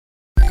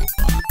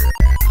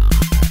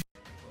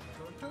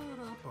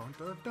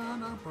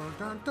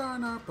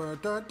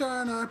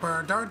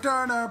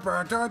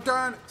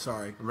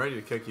Sorry. I'm ready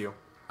to kick you.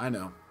 I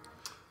know.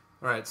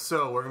 Alright,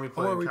 so we're going to be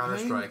playing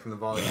Counter-Strike and the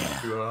volume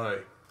is too high.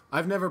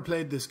 I've never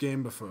played this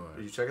game before.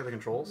 Did you check out the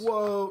controls?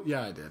 Whoa.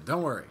 Yeah, I did.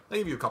 Don't worry. I'll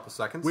give you a couple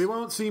seconds. We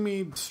won't see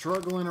me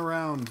struggling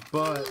around,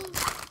 but...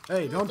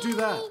 Hey, don't do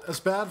that. It's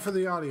bad for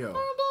the audio.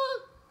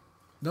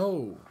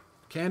 No.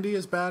 Candy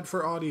is bad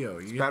for audio.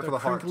 It's bad for the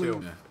heart,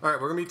 too. Alright,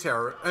 we're going to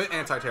be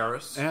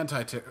anti-terrorists.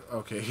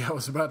 Okay, I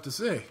was about to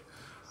say.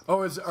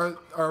 Oh,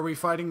 are we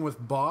fighting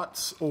with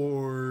bots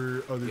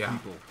or other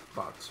people?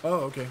 Bots.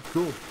 Oh, okay,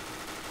 cool.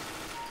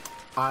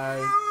 I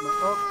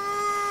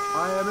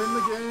am in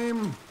the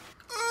game.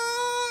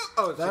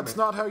 Oh, that's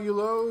not how you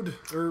load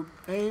or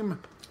aim.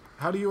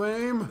 How do you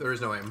aim? There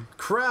is no aim.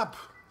 Crap.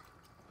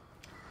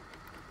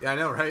 Yeah, I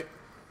know, right?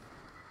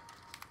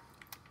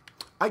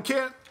 I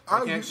can't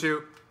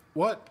shoot.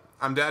 What?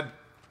 I'm dead.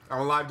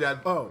 I'm alive dead.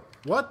 Oh,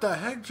 what the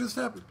heck just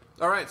happened?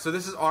 Alright, so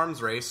this is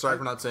arms race. Sorry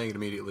for not saying it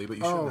immediately, but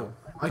you should know.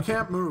 I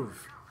can't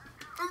move.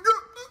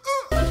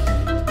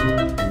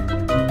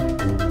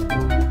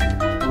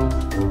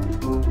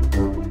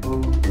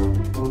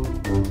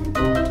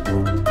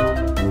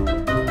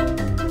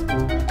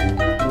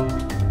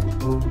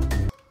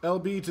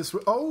 LB to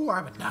switch. Oh, I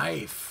have a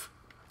knife.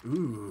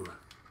 Ooh.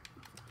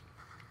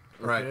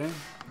 Okay. Right.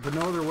 But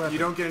no other weapon. You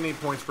don't get any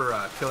points for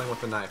killing with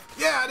the knife.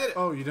 Yeah, I did it.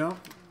 Oh, you don't?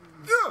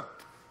 Yeah.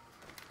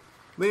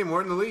 Liam,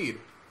 we're in the lead.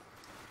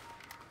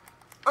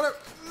 Oh,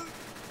 no.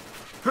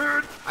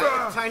 I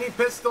have a tiny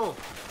pistol.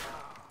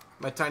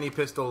 My tiny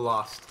pistol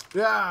lost.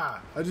 Yeah.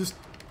 I just...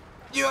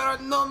 You are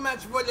no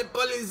match for the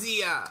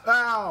policia.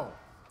 Ow.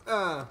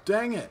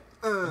 Dang it.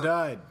 I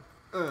died.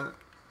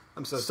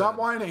 I'm so Stop sad.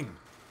 whining.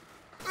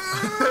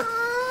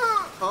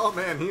 Oh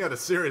man, he had a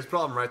serious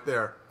problem right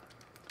there.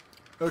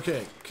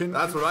 Okay,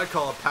 that's what I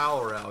call a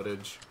power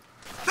outage.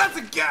 That's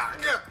a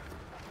gag.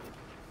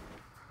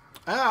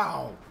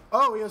 Ow!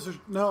 Oh, he has a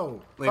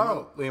no.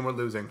 Liam, Liam, we're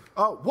losing.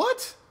 Oh,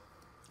 what?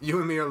 You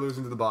and me are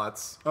losing to the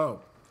bots.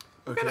 Oh,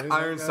 okay. What kind of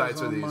iron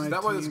sights are these? Is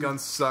that why this gun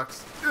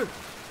sucks?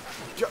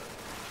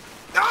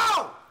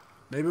 No!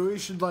 Maybe we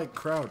should like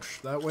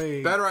crouch. That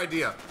way. Better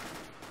idea.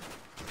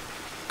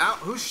 Ow,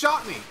 who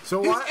shot me?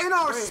 So he's in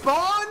our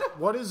spawn?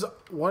 What is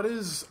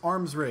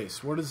arms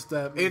race? What does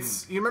that mean?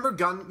 It's you remember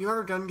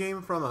gun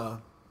game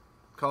from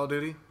Call of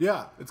Duty?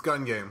 Yeah. It's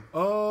gun game.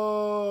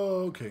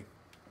 Oh, okay.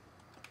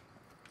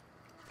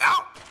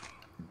 Ow!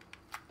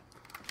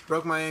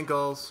 Broke my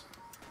ankles.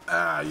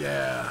 Ah,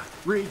 yeah.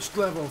 Reached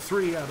level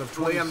 3 out of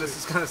 26. Liam, this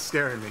is kind of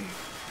scaring me.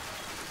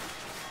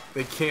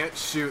 They can't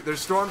shoot. There's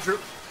stormtroopers.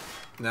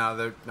 No,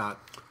 they're not.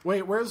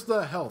 Wait, where's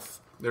the health?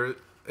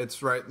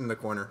 It's right in the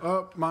corner.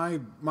 Oh, my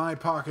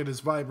pocket is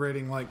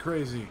vibrating like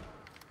crazy.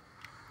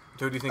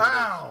 Who do you think?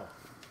 Ow!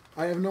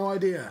 I have no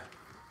idea.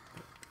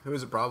 Who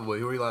is it? Probably.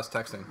 Who were you last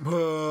texting?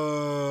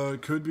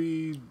 Could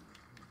be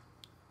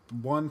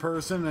one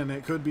person, and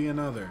it could be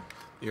another.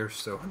 You're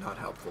so not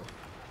helpful.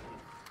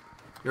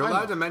 You're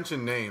allowed to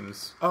mention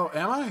names. Oh,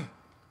 am I?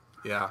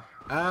 Yeah.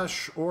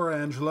 Ash or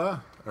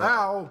Angela. Right.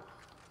 Ow!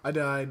 I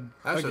died.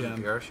 Ash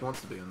doesn't care. She wants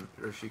to be in,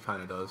 or she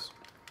kind of does.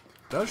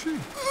 Does she?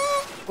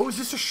 Oh, is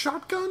this a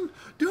shotgun?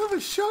 Do you have a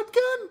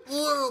shotgun?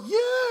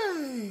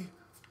 Yay!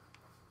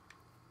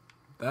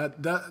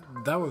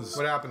 That was...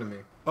 What happened to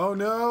me? Oh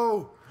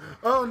no!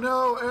 Oh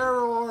no,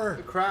 error!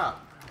 The crap.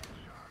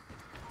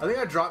 I think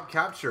I dropped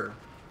capture.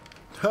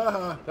 Did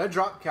I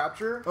drop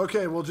capture?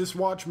 Okay, well just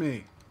watch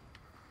me.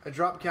 I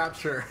dropped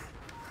capture.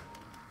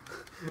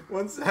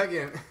 1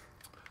 second.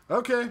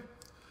 Okay.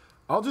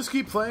 I'll just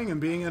keep playing and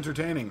being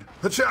entertaining.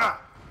 Hacha!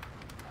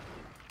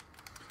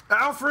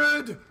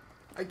 Alfred!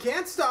 I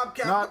can't stop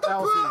capture. Not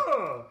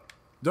Alfie.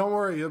 Don't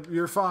worry,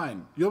 you're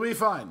fine. You'll be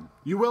fine.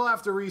 You will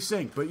have to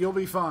resync, but you'll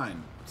be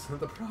fine. It's not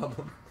the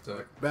problem.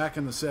 Sorry. Back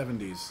in the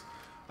 70s.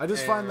 I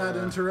just find that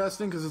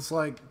interesting because it's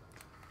like...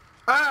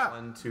 Ah!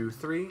 1, 2,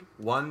 3.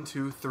 1,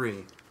 2,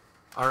 3.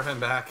 Alright, I'm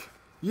back.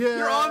 Yeah!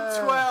 You're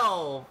on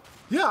 12!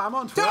 Yeah, I'm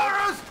on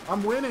 12.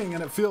 I'm winning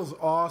and it feels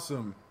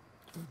awesome.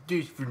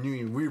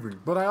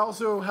 But I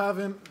also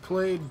haven't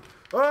played...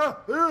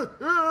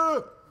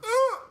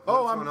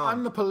 Oh,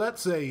 I'm the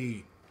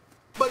Paletsei.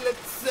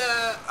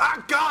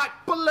 God!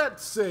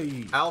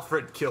 Paletsei.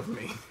 Alfred killed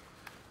me.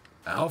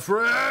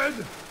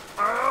 Alfred!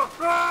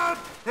 Alfred!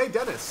 Hey,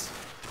 Dennis.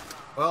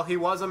 Well, he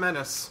was a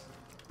menace.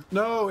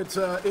 No, he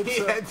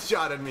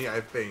headshotted me, I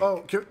think.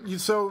 Oh,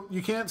 so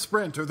you can't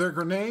sprint. Are there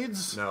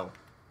grenades? No.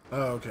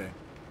 Oh, okay.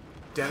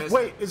 Dennis.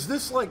 Wait, is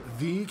this like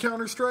the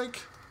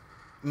Counter-Strike?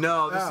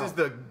 No, this is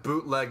the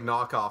bootleg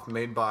knockoff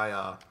made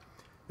by,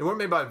 it weren't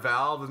made by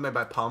Valve, it was made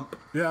by Pump.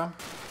 Yeah.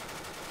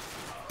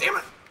 Damn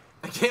it!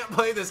 I can't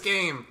play this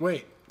game!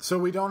 Wait, so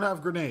we don't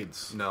have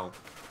grenades? No.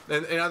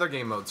 In other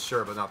game modes,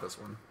 sure, but not this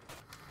one.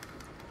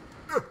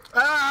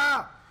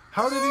 Ah!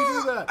 How did he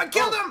do that? I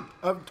killed him!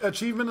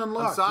 Achievement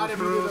unlocked. I'm sorry,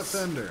 Defeated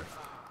offender.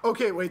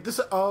 Okay, wait, this...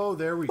 Oh,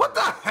 there we go. What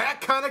the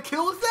heck kind of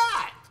kill is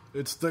that?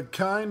 It's the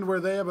kind where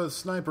they have a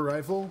sniper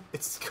rifle.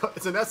 It's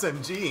an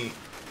SMG.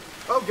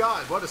 Oh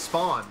god, what a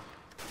spawn.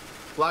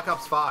 Black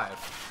Ops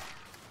 5.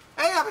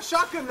 Hey, I have a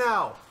shotgun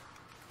now!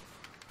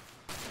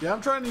 Yeah,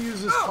 I'm trying to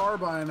use this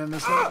carbine and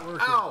it's not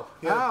working. Ow!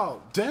 Yeah.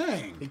 Ow!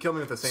 Dang! He killed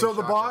me with the same So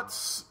the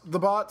shotgun.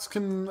 bots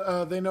can,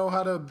 they know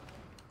how to,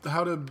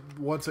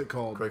 what's it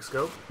called? Quick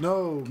scope?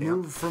 No,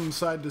 move from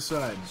side to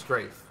side.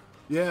 Strafe.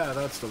 Yeah,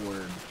 that's the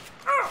word.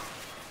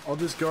 I'll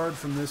just guard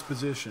from this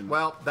position.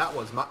 Well, that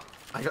was my...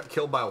 I got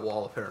killed by a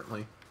wall,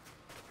 apparently.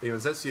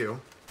 Is that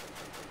you?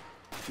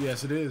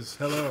 Yes, it is.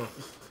 Hello.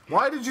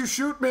 Why did you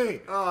shoot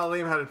me? Oh,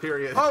 Liam had a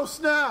period. Oh,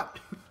 snap!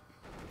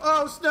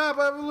 Oh, snap,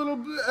 I have a little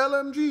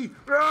LMG.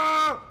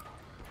 Ah!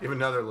 You have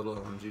another little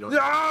LMG, don't you?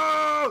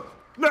 No!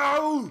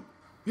 No!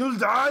 You'll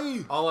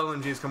die! All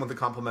LMGs come with a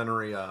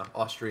complimentary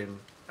Austrian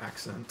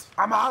accent.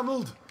 I'm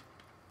Arnold.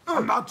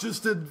 I'm not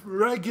just a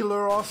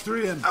regular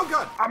Austrian. Oh,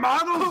 God! I'm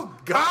Arnold! Oh,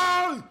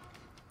 God! No!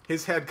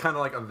 His head kind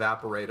of like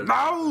evaporated.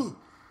 No!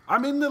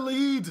 I'm in the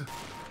lead.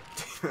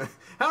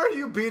 How are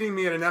you beating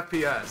me at an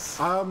FPS?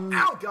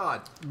 Ow,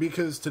 God!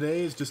 Because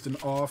today is just an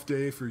off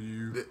day for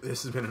you.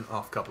 This has been an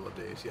off couple of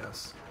days,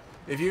 yes.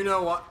 If you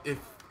know what...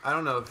 I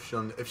don't know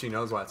if she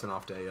knows why it's an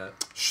off day yet.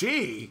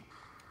 She?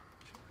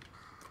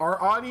 Our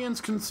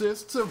audience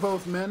consists of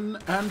both men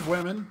and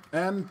women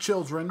and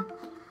children.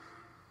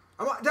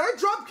 Did I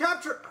drop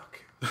capture?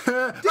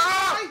 Okay. Did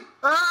I?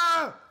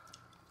 Ah!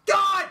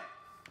 God!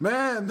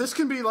 Man, this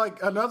can be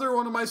like another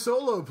one of my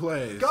solo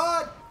plays.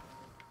 God!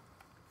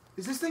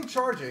 Is this thing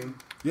charging?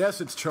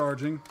 Yes, it's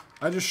charging.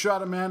 I just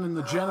shot a man in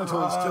the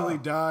genitals till he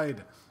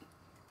died.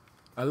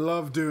 I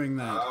love doing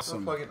that.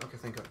 Plug in. Okay,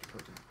 thank God.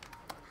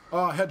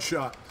 Oh,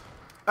 headshot.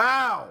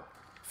 Ow!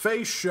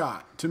 Face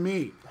shot to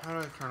me. How do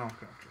I turn off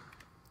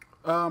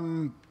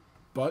capture?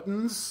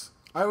 Buttons,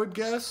 I would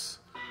guess.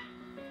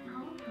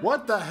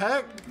 What the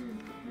heck?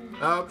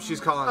 Oh,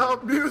 she's calling. Oh,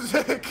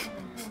 music!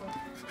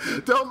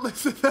 Don't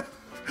listen to that.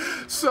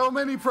 So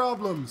many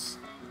problems.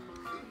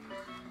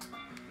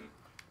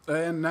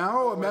 And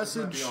now a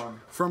message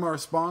from our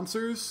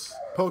sponsors,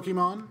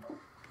 Pokemon.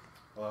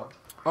 Hello?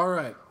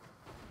 Alright.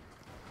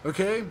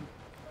 Okay.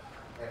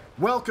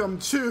 Welcome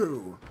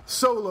to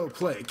Solo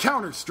Play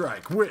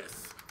Counter-Strike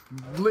with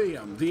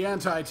Liam, the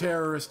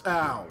anti-terrorist.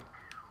 Ow.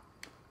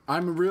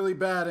 I'm a really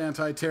bad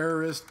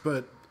anti-terrorist,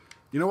 but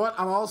you know what?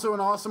 I'm also an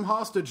awesome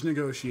hostage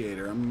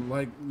negotiator.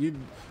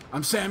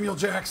 I'm Samuel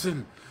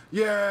Jackson.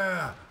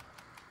 Yeah.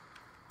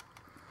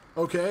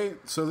 Okay,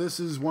 so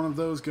this is one of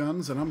those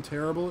guns, and I'm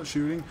terrible at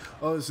shooting.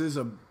 Oh, this is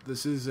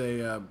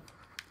a,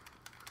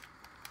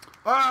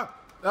 ah!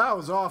 That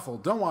was awful.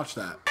 Don't watch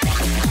that.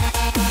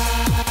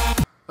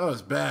 That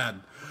was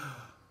bad.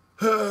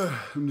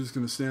 I'm just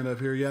gonna stand up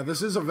here. Yeah,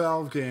 this is a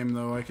Valve game,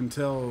 though, I can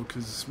tell,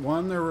 because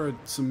one, there were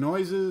some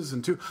noises,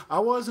 and two, I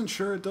wasn't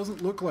sure. It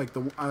doesn't look like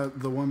the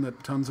one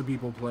that tons of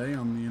people play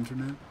on the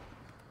internet.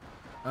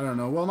 I don't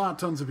know. Well, not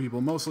tons of people.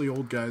 Mostly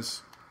old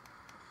guys.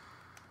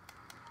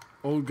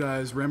 Old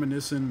guys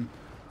reminiscing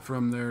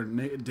from their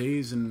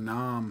days in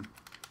Nam.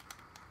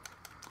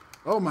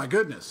 Oh my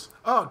goodness.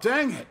 Oh,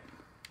 dang it.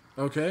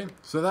 Okay,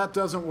 so that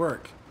doesn't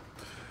work.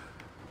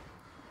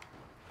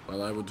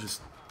 Well, I will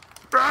just...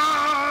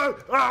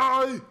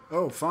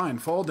 Oh, fine.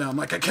 Fall down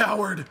like a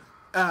coward.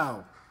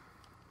 Ow.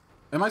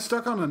 Am I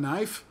stuck on a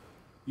knife?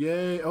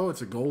 Yay. Oh,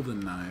 it's a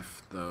golden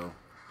knife, though.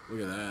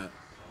 Look at that.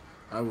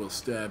 I will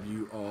stab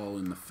you all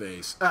in the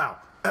face. Ow.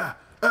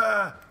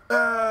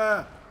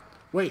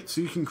 Wait,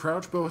 so you can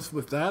crouch both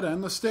with that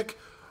and the stick?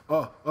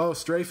 Oh,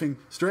 strafing.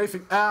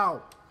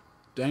 Ow!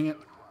 Dang it.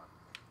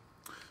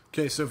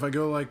 Okay, so if I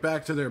go, like,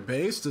 back to their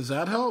base, does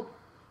that help?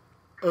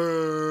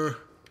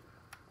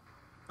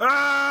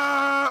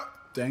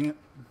 Dang it.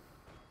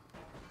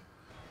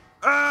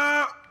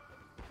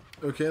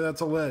 Okay,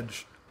 that's a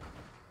ledge.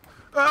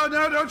 Oh,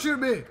 no, don't shoot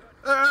me!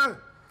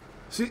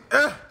 See,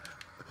 I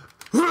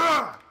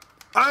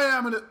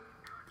am an...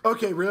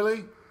 Okay,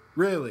 really?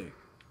 Really?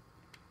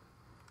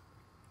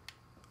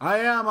 I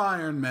am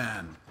Iron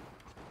Man.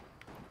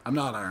 I'm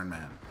not Iron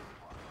Man.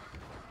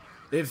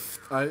 If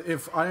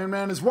Iron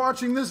Man is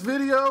watching this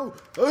video,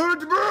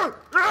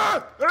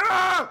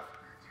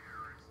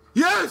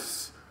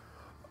 yes,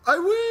 I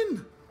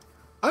win.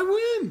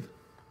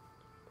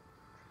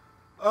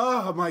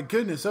 Oh my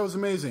goodness, that was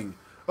amazing.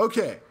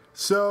 Okay,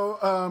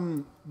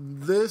 so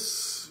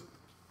this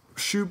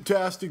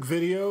shoot-tastic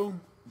video,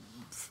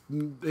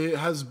 it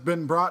has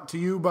been brought to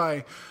you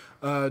by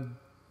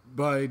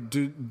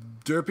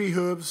Derpy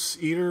Hooves,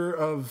 eater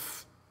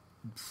of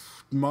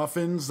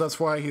muffins. That's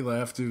why he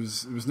left. It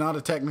was not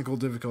a technical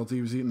difficulty.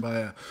 He was eaten by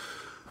a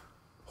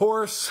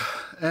horse,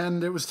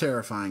 and it was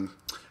terrifying.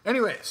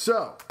 Anyway,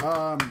 so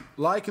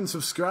like and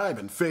subscribe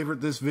and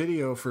favorite this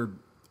video for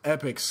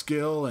epic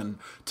skill and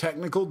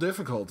technical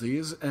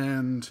difficulties,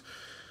 and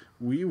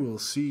we will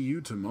see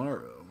you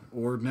tomorrow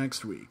or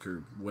next week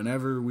or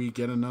whenever we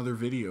get another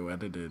video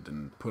edited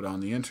and put on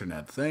the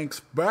internet. Thanks.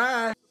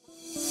 Bye.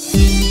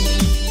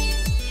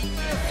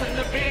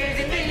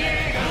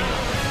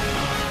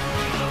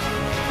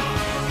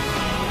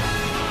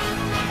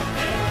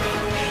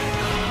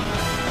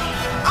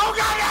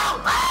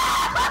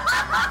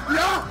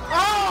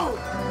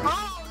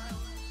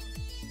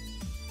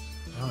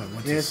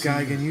 Yes,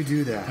 Geigen, you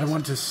do that. I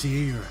want to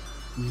see your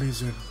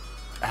lizard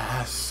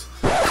ass.